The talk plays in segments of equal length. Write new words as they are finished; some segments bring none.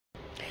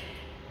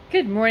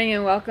Good morning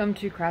and welcome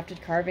to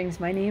Crafted Carvings.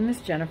 My name is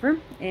Jennifer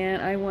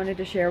and I wanted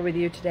to share with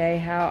you today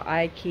how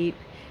I keep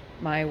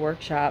my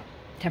workshop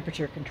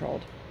temperature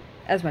controlled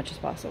as much as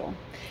possible.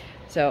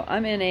 So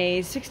I'm in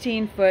a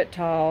 16-foot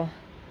tall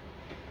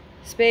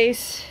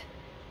space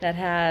that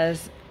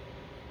has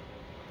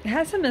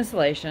some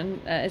insulation.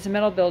 It's a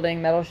metal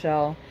building, metal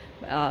shell,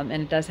 and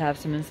it does have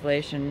some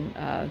insulation,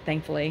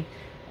 thankfully,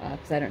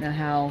 because I don't know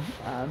how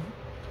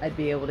I'd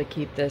be able to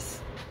keep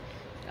this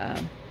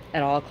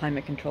at all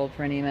climate controlled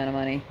for any amount of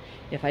money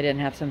if I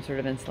didn't have some sort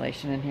of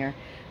insulation in here.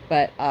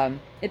 But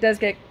it does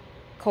get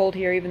cold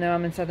here, even though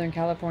I'm in Southern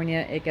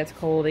California. It gets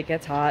cold, it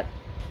gets hot.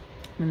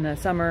 In the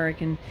summer it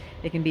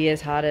can be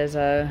as hot as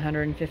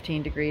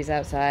 115 degrees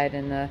outside.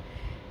 In the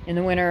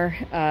winter,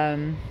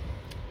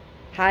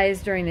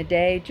 highs during the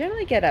day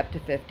generally get up to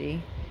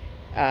 50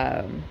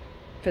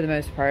 for the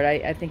most part.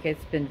 I think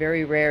it's been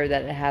very rare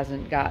that it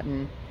hasn't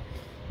gotten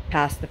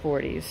past the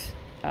 40s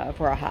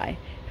for a high.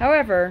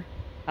 However,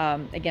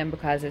 again,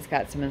 because it's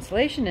got some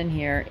insulation in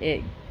here,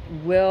 it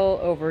will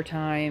over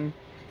time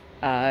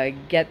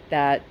get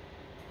that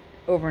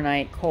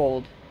overnight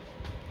cold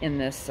in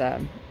this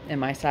in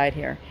my side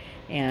here,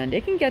 and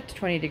it can get to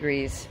 20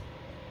 degrees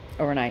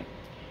overnight.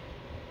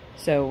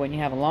 So when you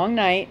have a long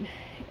night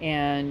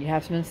and you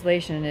have some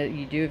insulation,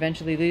 you do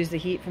eventually lose the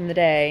heat from the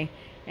day,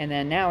 and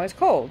then now it's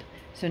cold.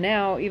 So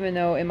now, even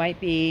though it might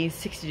be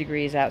 60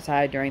 degrees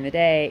outside during the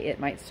day, it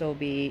might still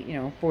be,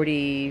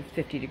 40,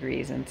 50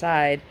 degrees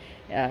inside,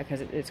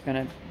 because it's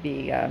going to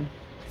be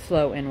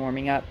slow in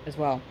warming up as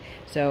well.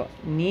 So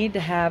need to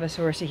have a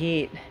source of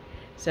heat.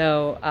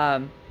 So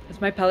it's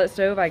my pellet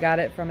stove. I got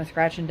it from a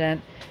scratch and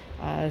dent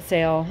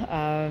sale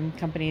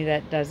company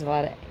that does a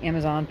lot of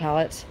Amazon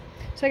pallets.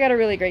 So I got a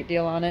really great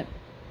deal on it.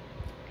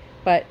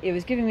 But it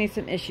was giving me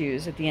some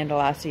issues at the end of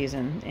last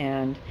season,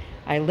 and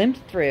I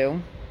limped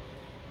through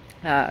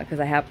because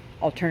I have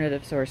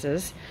alternative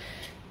sources.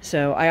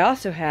 So I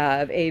also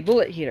have a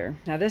bullet heater.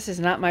 Now this is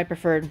not my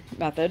preferred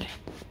method.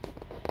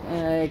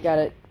 I got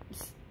it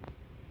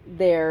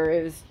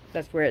there.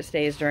 That's where it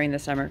stays during the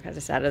summer because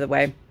it's out of the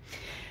way.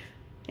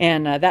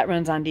 And that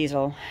runs on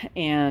diesel,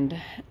 and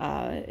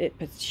it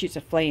shoots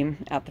a flame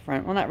out the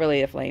front. Well, not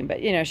really a flame,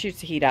 but shoots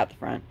the heat out the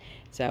front.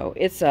 So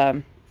it's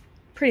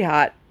pretty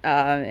hot,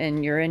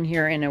 and you're in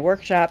here in a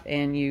workshop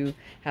and you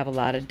have a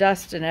lot of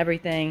dust and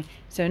everything.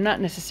 So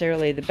not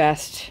necessarily the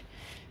best,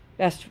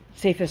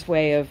 safest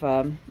way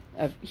of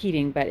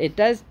heating, but it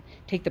does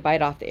take the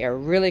bite off the air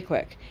really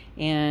quick.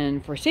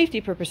 And for safety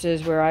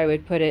purposes, where I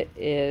would put it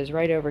is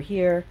right over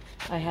here.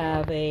 I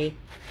have a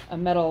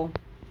metal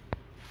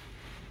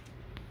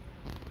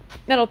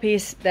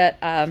piece that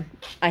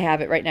I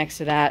have it right next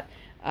to that,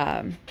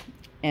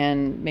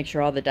 and make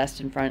sure all the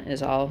dust in front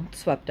is all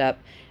swept up.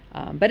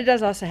 But it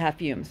does also have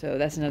fumes, so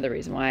that's another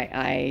reason why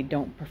I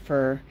don't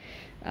prefer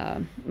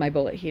my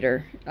bullet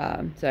heater.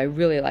 So I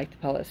really like the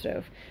pellet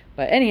stove.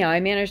 But anyhow, I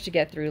managed to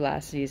get through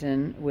last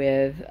season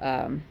with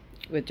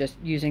just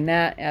using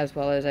that, as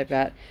well as I've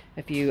got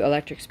a few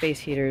electric space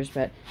heaters,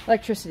 but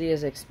electricity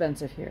is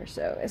expensive here,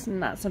 so it's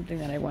not something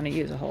that I want to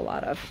use a whole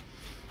lot of.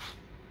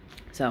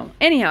 So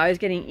anyhow, I was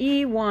getting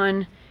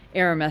E1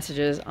 error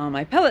messages on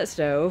my pellet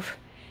stove,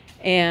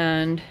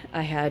 and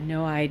I had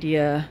no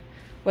idea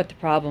what the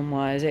problem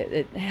was.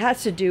 It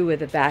has to do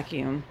with a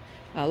vacuum,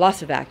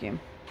 loss of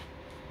vacuum.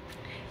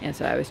 And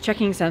so I was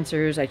checking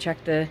sensors. I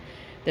checked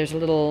there's a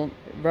little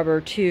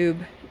rubber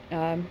tube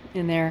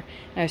in there.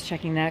 I was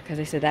checking that because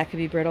they said that could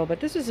be brittle,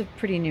 but this is a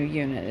pretty new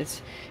unit.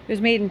 It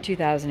was made in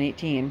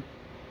 2018.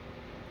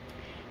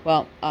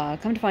 Well,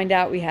 come to find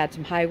out, we had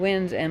some high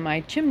winds, and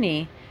my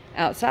chimney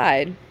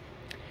outside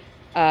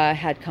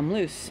had come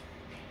loose,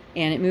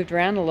 and it moved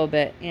around a little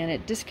bit, and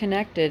it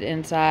disconnected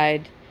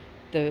inside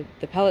the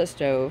pellet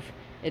stove.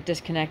 It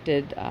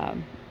disconnected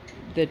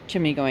the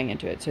chimney going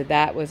into it, so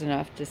that was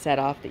enough to set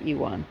off the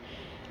E1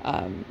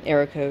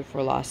 error code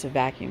for loss of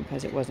vacuum,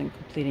 because it wasn't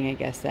completing, I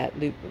guess, that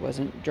loop. It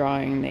wasn't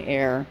drawing the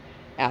air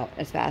out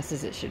as fast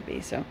as it should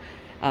be. So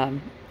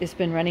it's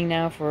been running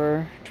now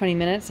for 20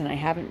 minutes, and I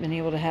haven't been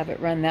able to have it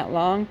run that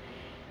long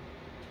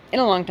in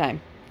a long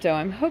time. So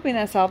I'm hoping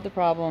that solved the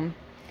problem,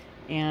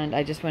 and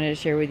I just wanted to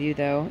share with you,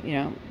 though,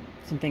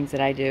 some things that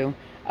I do.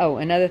 Oh,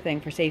 another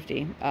thing for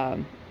safety,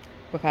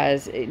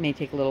 because it may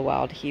take a little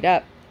while to heat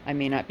up. I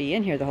may not be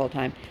in here the whole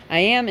time. I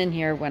am in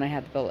here when I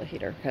have the bullet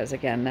heater, because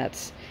again,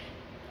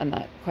 I'm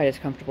not quite as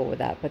comfortable with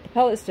that. But the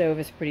pellet stove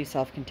is pretty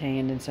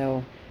self-contained, and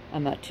so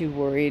I'm not too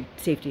worried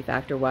safety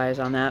factor wise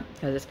on that,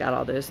 because it's got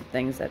all those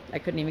things that I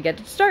couldn't even get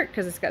to start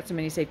because it's got so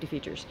many safety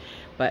features.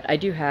 But I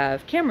do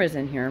have cameras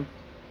in here,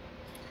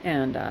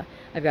 and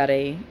I've got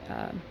a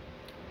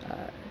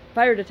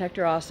fire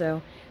detector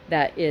also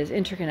that is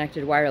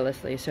interconnected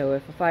wirelessly. So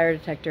if a fire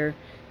detector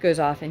goes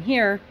off in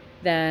here,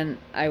 then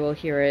I will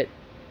hear it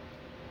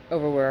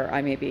over where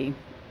I may be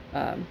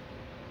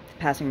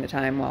passing the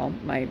time while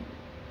my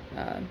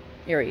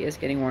area is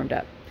getting warmed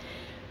up.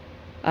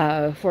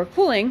 For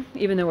cooling,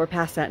 even though we're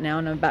past that now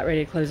and I'm about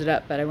ready to close it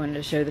up, but I wanted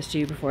to show this to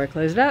you before I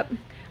close it up,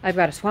 I've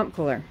got a swamp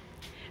cooler.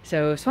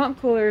 So swamp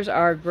coolers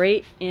are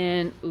great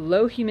in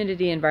low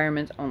humidity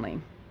environments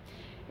only.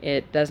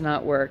 It does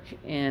not work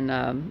in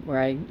where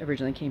I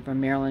originally came from,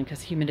 Maryland,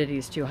 because humidity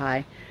is too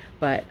high.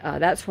 But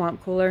that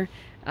swamp cooler,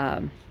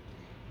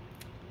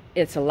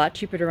 it's a lot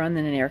cheaper to run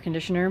than an air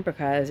conditioner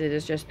because it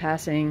is just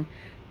passing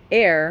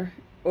air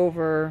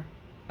over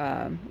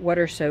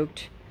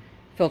water-soaked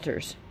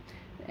filters,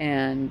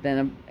 and then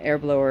an air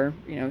blower,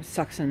 you know,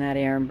 sucks in that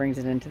air and brings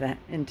it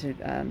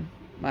into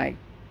my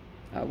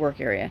work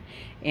area,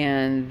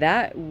 and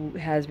that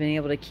has been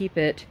able to keep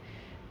it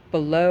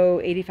below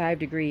 85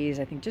 degrees,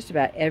 I think, just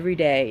about every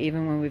day,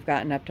 even when we've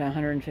gotten up to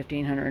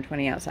 115,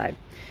 120 outside.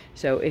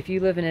 So if you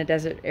live in a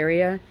desert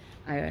area,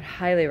 I would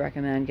highly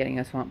recommend getting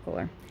a swamp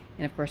cooler.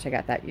 And of course I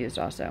got that used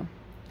also.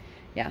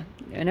 Yeah,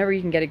 whenever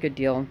you can get a good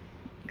deal,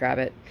 grab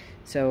it.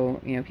 So,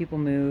 you know, people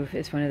move.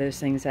 It's one of those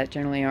things that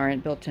generally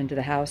aren't built into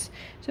the house.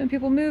 So when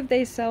people move,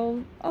 they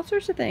sell all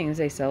sorts of things.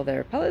 They sell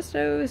their pellet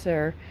stoves,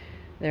 their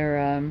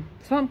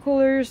swamp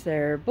coolers,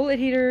 their bullet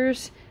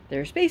heaters,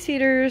 their space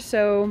heaters.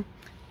 So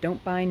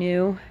don't buy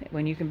new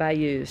when you can buy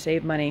used.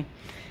 Save money.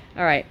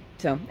 All right.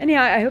 So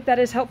anyhow, I hope that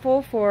is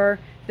helpful for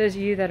those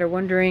of you that are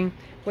wondering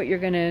what you're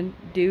going to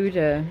do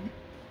to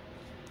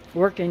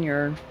work in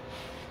your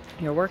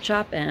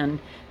workshop and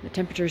the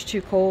temperature is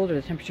too cold or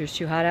the temperature is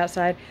too hot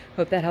outside.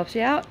 Hope that helps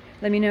you out.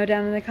 Let me know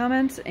down in the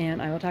comments,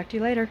 and I will talk to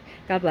you later.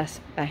 God bless.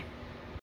 Bye.